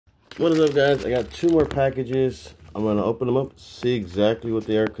What is up, guys? I got 2 more packages. I'm gonna open them up, see exactly what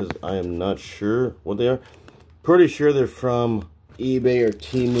they are, because I am not sure what they are. Pretty sure they're from eBay or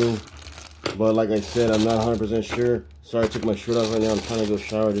Temu, but like I said, I'm not 100% sure. Sorry I took my shirt off right now. I'm trying to go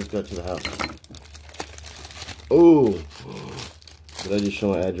shower. I just got to the house. Oh, did I just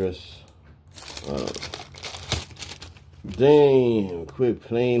show my address? Damn, quit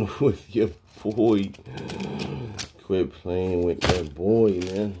playing with your boy. Quit playing with that boy,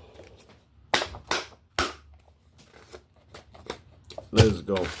 man. Let's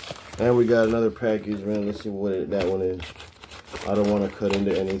go. And we got another package, man. Let's see what that one is. I don't want to cut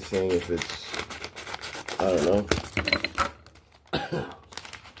into anything if it's, I don't know.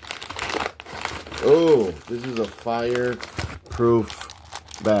 Oh, this is a fireproof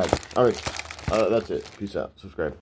bag. All right, that's it. Peace out. Subscribe.